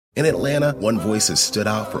In Atlanta, one voice has stood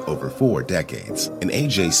out for over 4 decades. An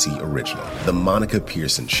AJC original, The Monica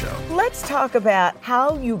Pearson Show. Let's talk about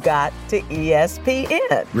how you got to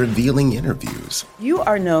ESPN. Revealing interviews. You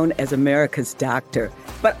are known as America's doctor,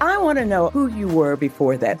 but I want to know who you were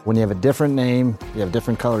before that. When you have a different name, you have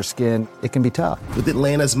different color skin, it can be tough. With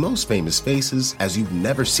Atlanta's most famous faces as you've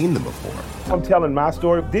never seen them before. I'm telling my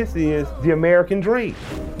story. This is the American dream.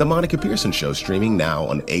 The Monica Pearson Show, streaming now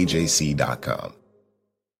on AJC.com.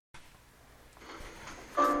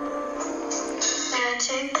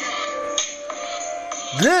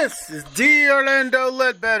 This is D. Orlando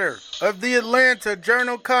Ledbetter of the Atlanta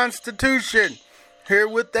Journal-Constitution, here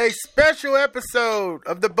with a special episode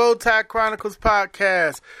of the Bowtie Chronicles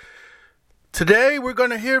podcast. Today we're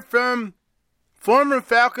going to hear from former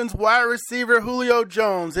Falcons wide receiver Julio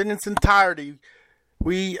Jones in its entirety.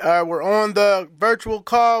 We were on the virtual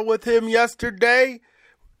call with him yesterday,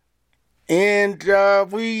 and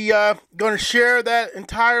we going to share that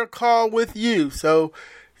entire call with you. So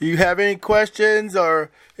if you have any questions or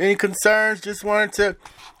any concerns, just wanted to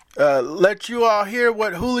let you all hear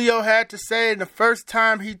what Julio had to say in the first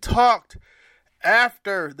time he talked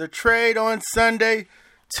after the trade on Sunday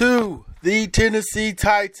to the Tennessee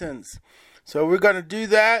Titans. So we're going to do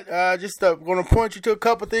that. Going to point you to a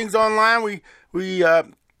couple things online. We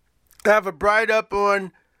have a write-up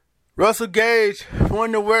on Russell Gage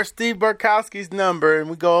wanting to wear Steve Burkowski's number, and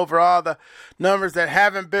we go over all the numbers that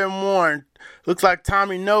haven't been worn. Looks like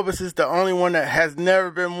Tommy Novus is the only one that has never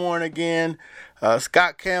been worn again.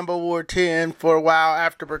 Scott Campbell wore 10 for a while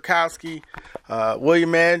after Burkowski.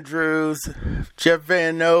 William Andrews, Jeff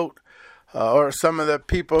Van Note, or some of the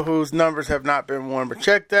people whose numbers have not been worn. But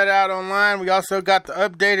check that out online. We also got the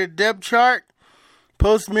updated depth chart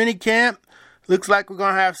post minicamp. Looks like we're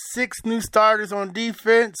going to have 6 new starters on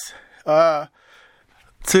defense to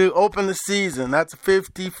open the season. That's a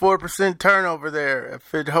 54% turnover there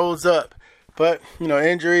if it holds up. But,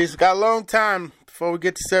 injuries. Got a long time before we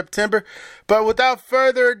get to September. But without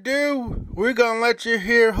further ado, we're going to let you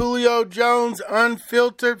hear Julio Jones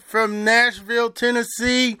unfiltered from Nashville,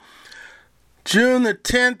 Tennessee, June the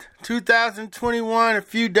 10th, 2021, a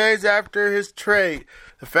few days after his trade.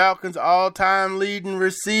 The Falcons' all-time leading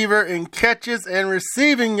receiver in catches and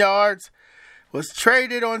receiving yards was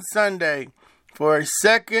traded on Sunday for a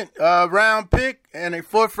second-round pick and a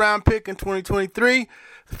fourth-round pick in 2023.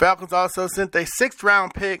 The Falcons also sent a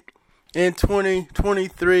sixth-round pick in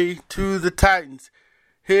 2023 to the Titans.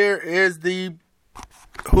 Here is the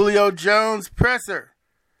Julio Jones presser.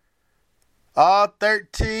 All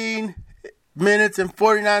 13 minutes and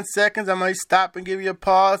 49 seconds. I might stop and give you a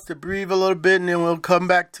pause to breathe a little bit, and then we'll come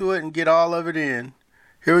back to it and get all of it in.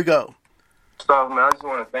 Here we go. So, man, I just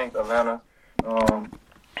want to thank Atlanta.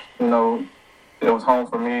 It was home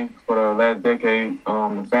for me for the last decade.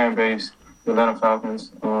 The fan base, the Atlanta Falcons,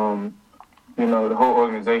 the whole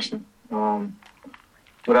organization.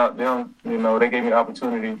 Without them, they gave me the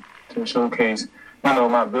opportunity to showcase,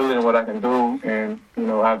 my ability and what I can do, and,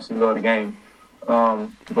 obviously love the game.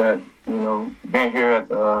 But being here at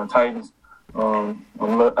the Titans, I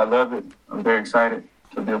love it. I'm very excited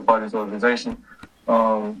to be a part of this organization.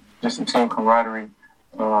 Just the team camaraderie,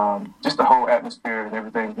 just the whole atmosphere and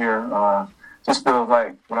everything here. Just feels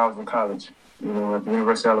like when I was in college, at the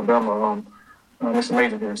University of Alabama. It's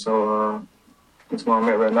amazing here. So that's where I'm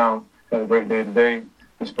at right now. Had a great day today.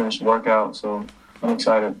 Just finished the workout, so I'm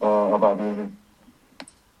excited about being here.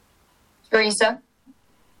 Teresa?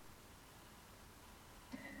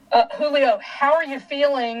 Julio, how are you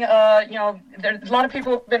feeling? There's a lot of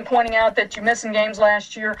people have been pointing out that you missed some games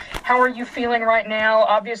last year. How are you feeling right now?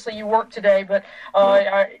 Obviously, you worked today, but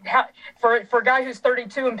for a guy who's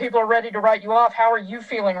 32 and people are ready to write you off, how are you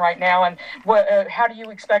feeling right now? And how do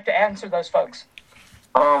you expect to answer those folks?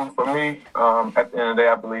 For me, at the end of the day,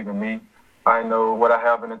 I believe in me. I know what I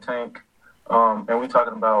have in the tank. And we're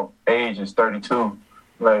talking about age is 32.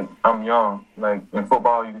 Like, I'm young. Like, in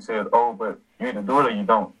football, you can say it's old, but you either do it or you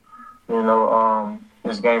don't.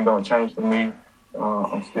 This game don't change for me.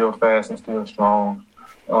 I'm still fast and still strong.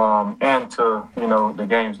 And to, the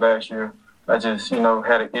games last year, I just,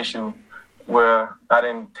 had an issue where I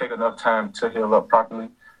didn't take enough time to heal up properly.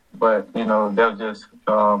 But, that was just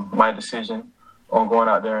my decision on going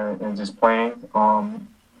out there and just playing.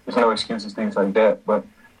 There's no excuses, things like that. But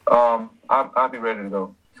I'll be ready to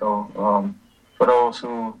go. So for those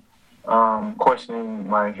who questioning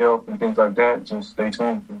my health and things like that, just stay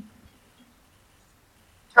tuned.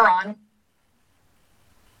 Teron.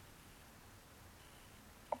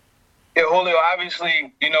 Yeah, Julio,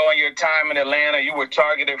 obviously, in your time in Atlanta, you were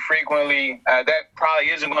targeted frequently. That probably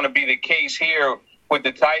isn't going to be the case here with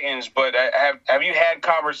the Titans, but have you had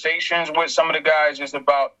conversations with some of the guys just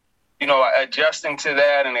about, adjusting to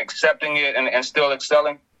that and accepting it and still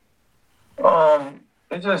excelling?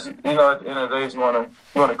 It's just, at the end of the day, you want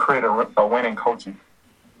to create a winning culture.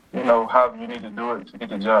 How you need to do it to get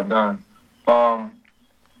the job done. My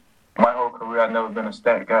whole career, I've never been a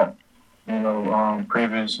stat guy.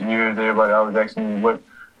 Previous years, everybody always asking me what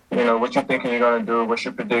you thinking you're gonna do, what's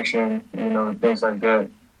your prediction, things like that.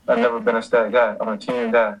 I've never been a stat guy. I'm a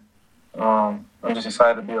team guy. I'm just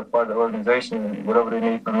excited to be a part of the organization and whatever they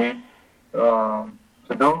need from me to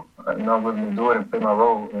do. I'm willing to do it and play my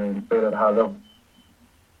role and play at a high level.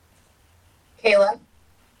 Kayla.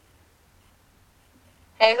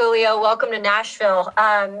 Hey, Julio, welcome to Nashville.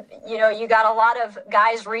 You got a lot of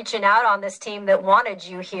guys reaching out on this team that wanted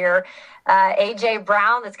you here. A.J.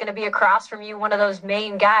 Brown, that's going to be across from you, one of those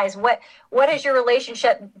main guys. What has your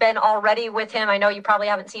relationship been already with him? I know you probably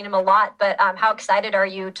haven't seen him a lot, but how excited are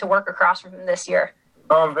you to work across from him this year?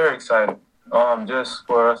 I'm very excited. Just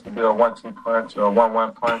for us to be a 1-2 punch or a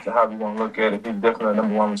 1-1 punch, or however you want to look at it. He's definitely a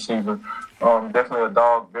number one receiver. Definitely a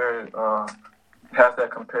dog, very has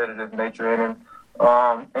that competitive nature in him.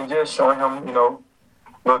 And just showing him, little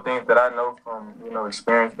things that I know from,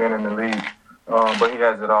 experience being in the league. But he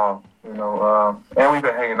has it all, and we've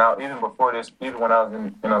been hanging out even before this, even when I was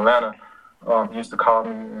in Atlanta. He used to call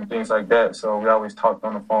me and things like that. So we always talked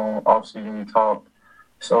on the phone, off-season we talked.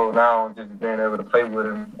 So now just being able to play with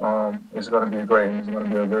him, it's going to be great. It's going to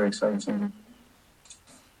be a very exciting season.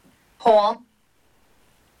 Paul?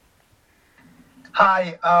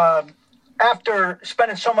 Hi. After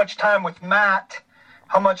spending so much time with Matt,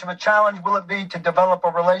 how much of a challenge will it be to develop a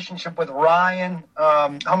relationship with Ryan?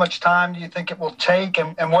 How much time do you think it will take,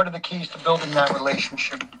 and what are the keys to building that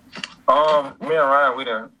relationship? Me and Ryan, we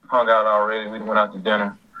done hung out already. We went out to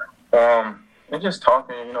dinner. And just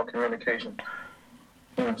talking, communication.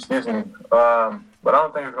 Excuse me. But I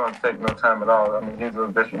don't think it's going to take no time at all. I mean, he's a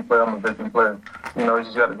veteran player. I'm a veteran player. You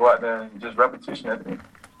just got to go out there and just repetition at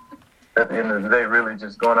the end of the day, really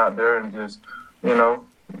just going out there and just,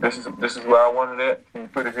 this is where I wanted it. Can you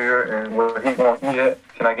put it here? And where he wants me at,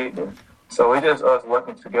 can I get there? So it's just us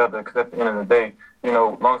working together, because at the end of the day, as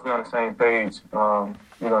long as we're on the same page, we're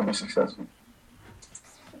going to be successful.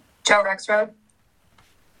 Joe Rexrode?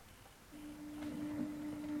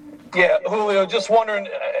 Yeah, Julio, just wondering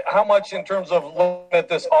how much in terms of looking at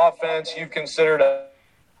this offense you've considered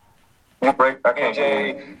You break? I can't hear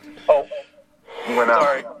you. You went out.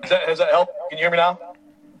 Sorry. Has that helped? Can you hear me now?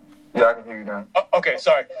 Yeah, I can hear you now. Okay,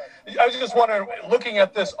 sorry. I was just wondering, looking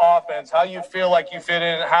at this offense, how you feel like you fit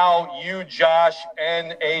in, how you, Josh,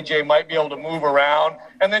 and AJ might be able to move around,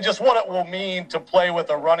 and then just what it will mean to play with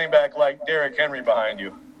a running back like Derrick Henry behind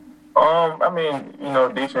you. I mean,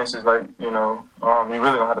 defense is like, you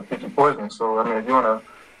really don't have to pick your poison. So, I mean, if you want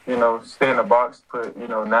to, stay in the box, put,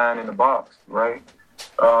 9 in the box, right?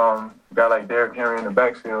 Guy like Derrick Henry in the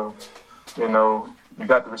backfield, you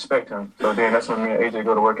got to respect him. So then that's when me and AJ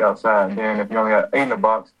go to work outside. Then if you only got 8 in the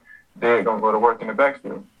box, Derrick going to go to work in the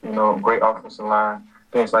backfield. Great offensive line,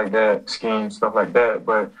 things like that, schemes, stuff like that.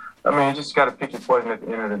 But, I mean, you just got to pick your poison at the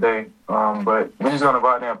end of the day. But we're just going to go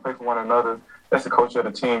out there and play for one another. That's the culture of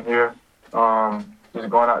the team here. Just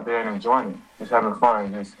going out there and enjoying it, just having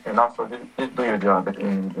fun, and also just do your job at the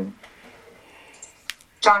end of the day.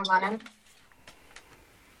 John Lennon?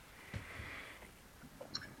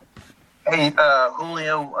 Hey,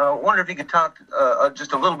 Julio, I wonder if you could talk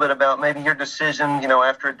just a little bit about maybe your decision,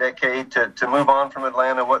 after a decade to move on from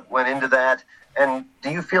Atlanta, what went into that, and do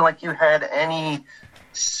you feel like you had any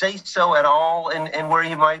say-so at all in where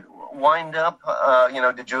you might wind up?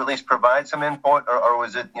 Did you at least provide some input, or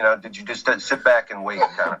was it, did you just sit back and wait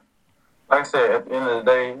kind of? Like I said, at the end of the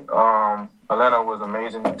day, Atlanta was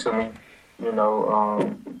amazing to me.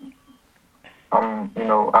 I'm,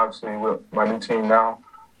 obviously with my new team now.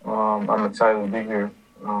 I'm excited to be here,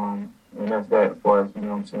 and that's that for us,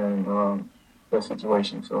 that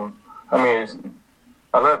situation. So, I mean,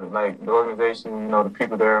 I love it. Like, the organization, the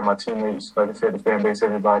people there, my teammates, like I said, the fan base,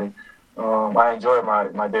 everybody. I enjoy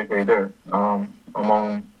my decade there. I'm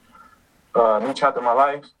on a new chapter in my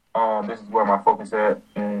life. This is where my focus at,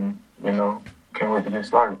 and, can't wait to get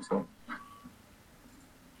started. So.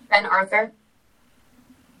 Ben Arthur?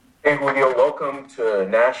 Hey, Julio, welcome to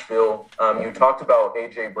Nashville. You talked about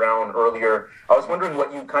A.J. Brown earlier. I was wondering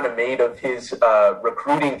what you kind of made of his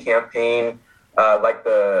recruiting campaign, like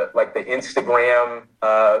the Instagram,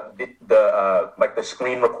 like the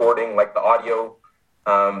screen recording, like the audio.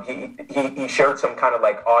 He shared some kind of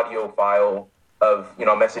like audio file of,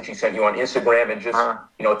 a message he sent you on Instagram and just,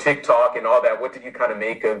 TikTok and all that. What did you kind of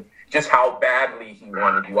make of just how badly he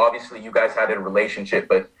wanted you. Obviously, you guys had a relationship,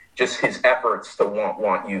 but just his efforts to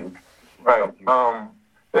want you. Right.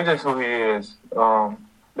 That's just who he is.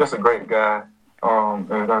 Just a great guy. And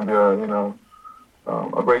he's gonna be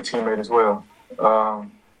a great teammate as well.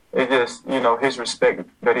 It just, his respect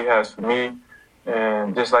that he has for me,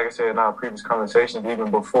 and just like I said in our previous conversations,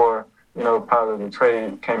 even before, probably the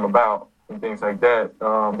trade came about and things like that,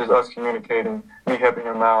 just us communicating, me helping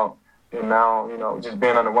him out, and now, just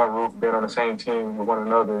being under one roof, being on the same team with one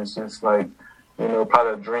another is just like,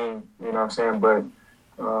 probably a dream, you know what I'm saying? But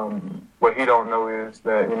what he don't know is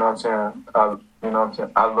that,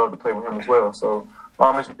 I love to play with him as well. So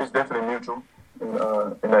it's definitely mutual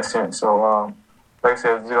in that sense. So like I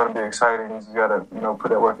said, it's going to be exciting. You just got to, put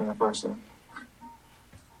that work in the first thing.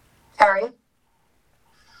 Harry?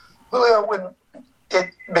 Julio, when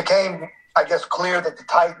it became, I guess, clear that the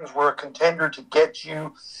Titans were a contender to get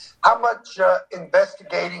you, how much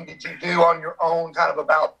investigating did you do on your own, kind of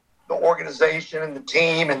about the organization and the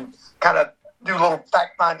team, and kind of do little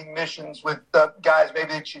fact-finding missions with guys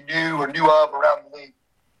maybe that you knew or knew of around the league?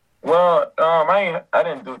 Well, I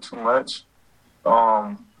didn't do too much.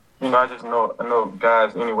 I just know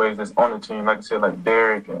guys anyways that's on the team, like I said, like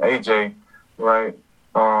Derek and AJ, right?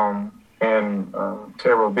 And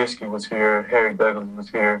Terry Robisky was here, Harry Douglas was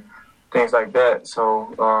here, things like that.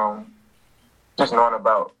 So just knowing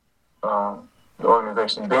about the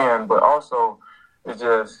organization then, but also it's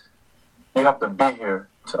just you have to be here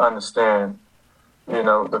to understand,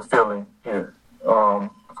 the feeling here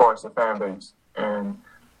as far as the fan base and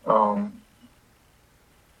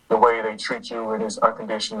the way they treat you, and it's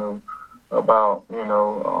unconditional about,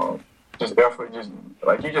 just effort, just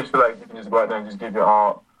like you just feel like you can just go out there and just give your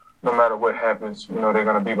all, no matter what happens, they're going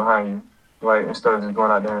to be behind you, right? Instead of just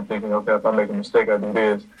going out there and thinking, okay, if I make a mistake, I do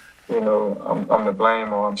this, I'm to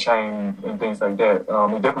blame or I'm shamed and things like that.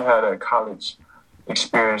 We definitely had a college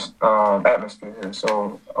experience atmosphere here,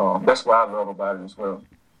 so that's what I love about it as well,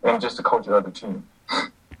 and just the culture of the team.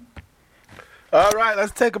 All right,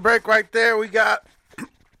 let's take a break right there. We got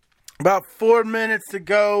about 4 minutes to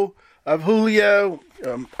go of Julio.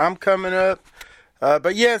 I'm coming up.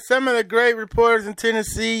 But yeah, some of the great reporters in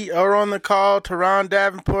Tennessee are on the call. Teron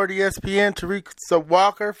Davenport, ESPN, Teresa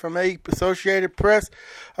Walker from Associated Press.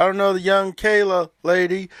 I don't know the young Kayla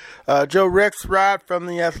lady. Joe Rexrod from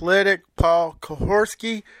The Athletic. Paul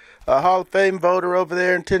Kohorsky, a Hall of Fame voter over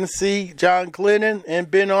there in Tennessee. John Glennon and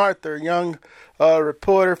Ben Arthur, young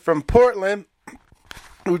reporter from Portland,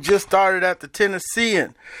 who just started at the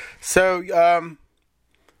Tennessean. So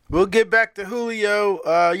we'll get back to Julio.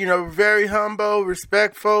 Very humble,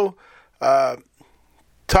 respectful.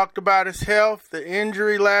 Talked about his health, the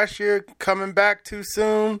injury last year, coming back too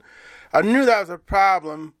soon. I knew that was a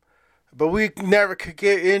problem, but we never could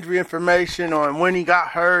get injury information on when he got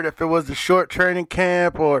hurt, if it was a short training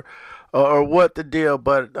camp or what the deal.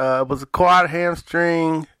 But it was a quad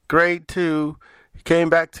hamstring, grade 2. He came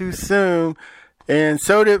back too soon. And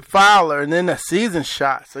so did Fowler, and then the season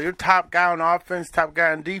shot. So your top guy on offense, top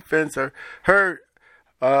guy on defense are hurt.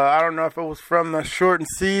 I don't know if it was from the shortened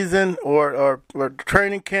season or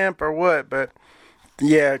training camp or what. But,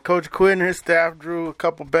 yeah, Coach Quinn and his staff drew a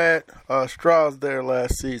couple bad straws there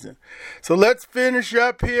last season. So let's finish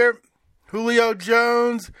up here. Julio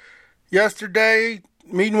Jones, yesterday,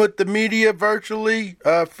 meeting with the media virtually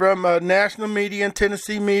from national media and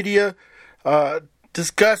Tennessee media,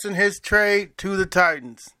 discussing his trade to the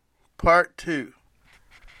Titans, part 2.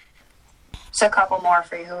 Just a couple more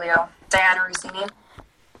for you, Julio. Diana Rossini.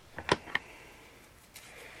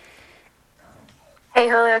 Hey,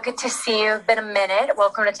 Julio, good to see you. Been a minute.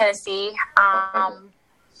 Welcome to Tennessee.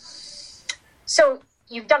 So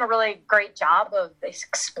you've done a really great job of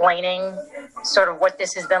explaining sort of what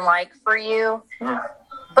this has been like for you.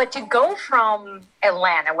 But to go from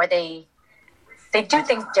Atlanta, where they do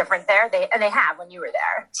things different there, and they have when you were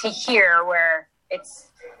there, to here where it's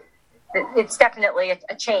definitely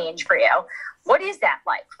a change for you. What is that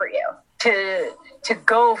like for you to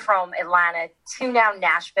go from Atlanta to now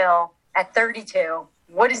Nashville at 32?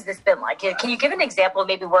 What has this been like? Can you give an example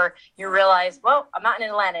maybe where you realize, well, I'm not in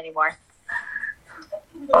Atlanta anymore?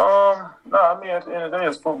 No, I mean, at the end of the day,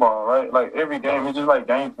 it's football, right? Like, every game is just like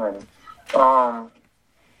game planning.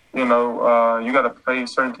 You got to play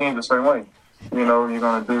certain teams a certain way. You're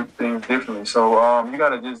going to do things differently. So you got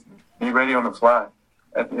to just be ready on the fly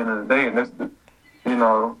at the end of the day. And that's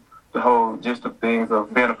the whole gist of things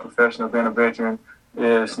of being a professional, being a veteran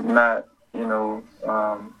is not, you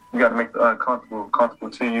got to make the uncomfortable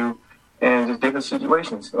comfortable to you and just different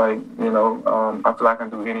situations. Like, I feel like I can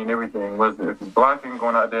do any and everything. Whether if it's blocking,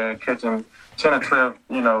 going out there and catching 10 or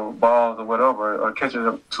 12, balls or whatever, or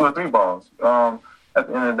catching 2 or 3 balls. At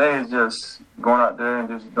the end of the day, it's just going out there and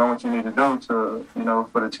just doing what you need to do to,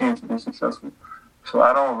 for the team to be successful. So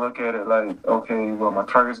I don't look at it like, okay, well, my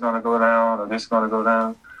target's going to go down or this is going to go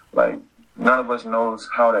down. Like, none of us knows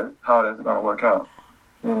how that's going to work out.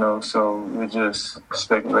 So it's just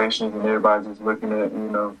speculations and everybody's just looking at,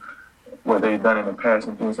 what they've done in the past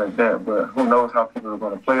and things like that. But who knows how people are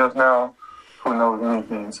going to play us now? Who knows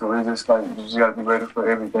anything? So it's just like, you just got to be ready for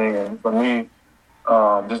everything. And for me,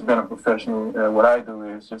 just being a professional, what I do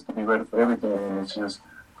is just to be ready for everything. And it's just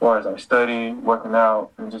as far as I study, working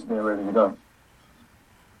out, and just being ready to go.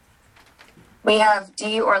 We have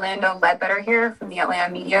D. Orlando Ledbetter here from the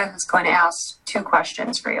Atlanta Media, who's going to ask 2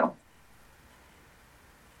 questions for you.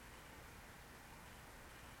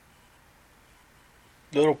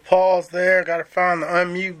 Little pause there. Got to find the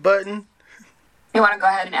unmute button. You want to go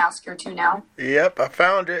ahead and ask your 2 now? Yep, I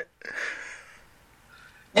found it.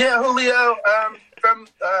 Yeah, Julio,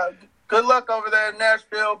 good luck over there in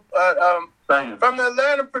Nashville. Thank you. From the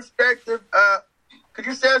Atlanta perspective, could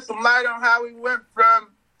you shed some light on how we went from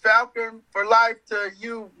Falcon for life to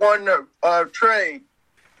you won the trade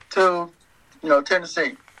to,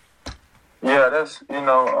 Tennessee? Yeah, that's,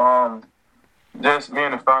 just me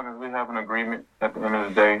and the Falcons, we have an agreement at the end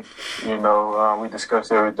of the day. We discussed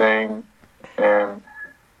everything, and,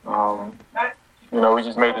 we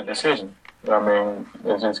just made the decision. I mean,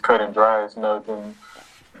 it's just cut and dry. It's nothing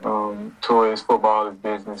to it. It's football, it's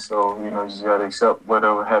business. So, you just got to accept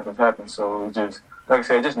whatever happens. So, it just, like I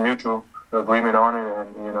said, just mutual agreement on it,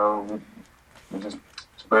 and, we just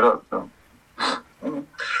split up. So.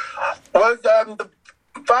 Was the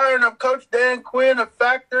firing of Coach Dan Quinn a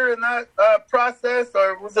factor in that process,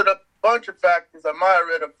 or was it a bunch of factors, a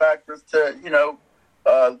myriad of factors to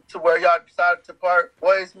where y'all decided to part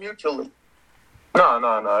ways mutually? No.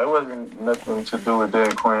 It wasn't nothing to do with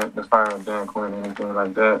Dan Quinn, the firing of Dan Quinn, or anything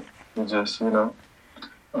like that. It just,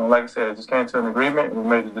 like I said, it just came to an agreement, and we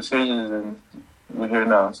made the decisions, and we're here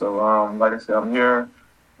now. So, like I said, I'm here.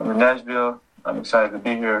 I'm in Nashville. I'm excited to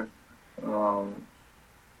be here.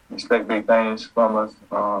 Expect big things from us.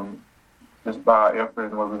 Just by our effort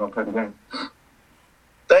and what we're going to play the game.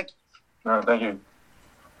 Thank you. All right, thank you.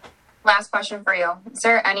 Last question for you. Is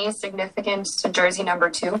there any significance to jersey number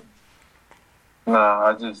 2? Nah,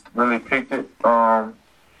 I just really picked it. Me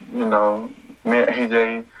and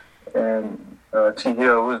AJ and T.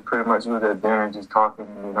 Hill, we was at dinner just talking.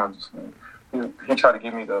 He tried to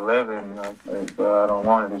give me the 11, but I don't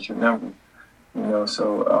want it. It's your number.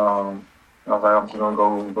 So I was like, I'm just going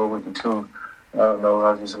to go with the 2. I don't know.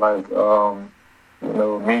 I was just like,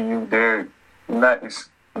 me, you, Derek, not,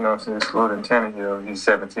 excluding Tannehill. He's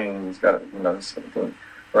 17. He's got, he's 17,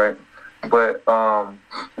 right? But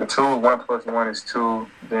the 2, 1 plus 1 is 2.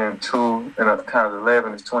 Then 2 and times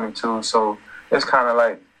 11 is 22. So it's kind of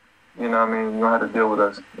like, you don't have to deal with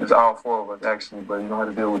us. It's all 4 of us, actually, but you don't have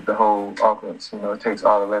to deal with the whole offense. It takes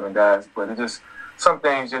all 11 guys. But it just, some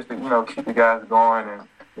things just to, keep the guys going and,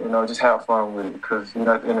 just have fun with it. Because, at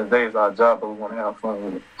the end of the day, it's our job, but we want to have fun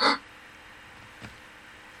with it.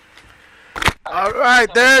 All right,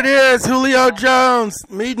 there it is. Julio Jones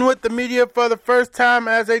meeting with the media for the first time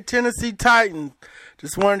as a Tennessee Titan.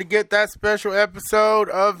 Just wanted to get that special episode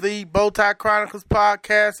of the Bowtie Chronicles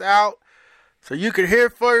podcast out so you could hear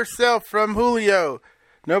for yourself from Julio.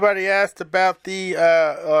 Nobody asked about the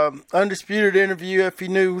Undisputed interview, if he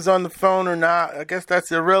knew he was on the phone or not. I guess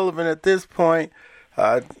that's irrelevant at this point.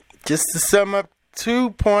 Just to sum up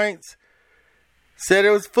 2 points, said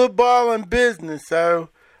it was football and business. So,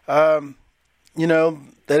 that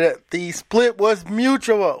the split was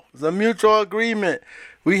mutual. It was a mutual agreement.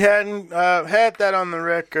 We hadn't had that on the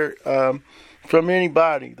record from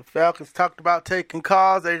anybody. The Falcons talked about taking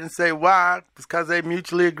calls. They didn't say why. It's because they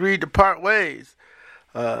mutually agreed to part ways.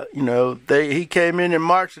 He came in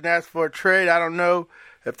March and asked for a trade. I don't know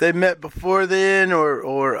if they met before then or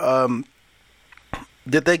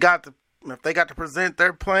if they got to present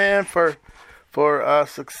their plan for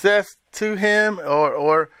success to him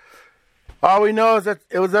or all we know is that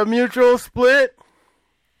it was a mutual split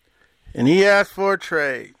and he asked for a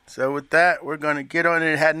trade. So with that, we're going to get on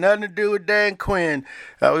it. It had nothing to do with Dan Quinn.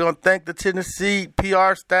 We're going to thank the Tennessee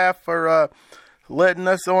PR staff for letting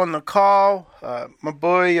us on the call. My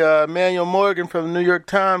boy Emmanuel Morgan from the New York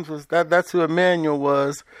Times that's who Emmanuel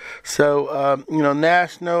was. So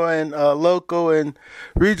national and local and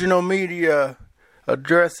regional media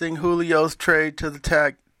addressing Julio's trade to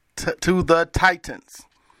the Titans.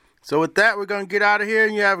 So with that, we're going to get out of here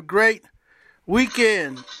and you have a great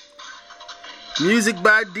weekend. Music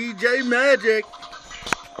by DJ Magic.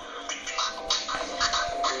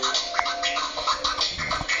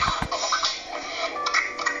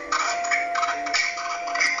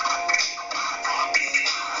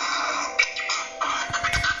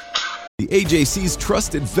 The AJC's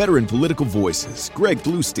trusted veteran political voices, Greg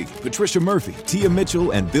Bluestein, Patricia Murphy, Tia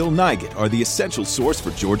Mitchell, and Bill Nygut are the essential source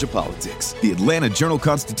for Georgia politics. The Atlanta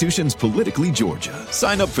Journal-Constitution's Politically Georgia.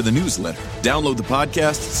 Sign up for the newsletter, download the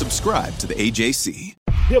podcast, subscribe to the AJC.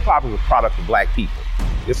 Hip-hop is a product of black people.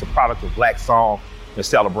 It's a product of black song and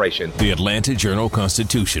celebration. The Atlanta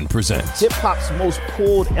Journal-Constitution presents hip-hop's most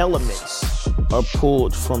pulled elements are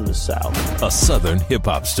pulled from the South. A Southern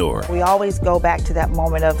hip-hop story. We always go back to that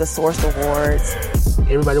moment of the Source Awards.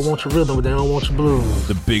 Everybody wants your rhythm, but they don't want your blues.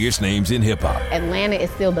 The biggest names in hip-hop. Atlanta is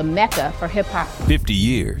still the mecca for hip-hop. 50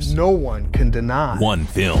 years. No one can deny one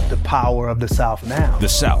film. The power of the South now. The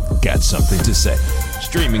South got something to say.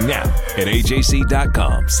 Streaming now at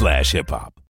ajc.com/hiphop.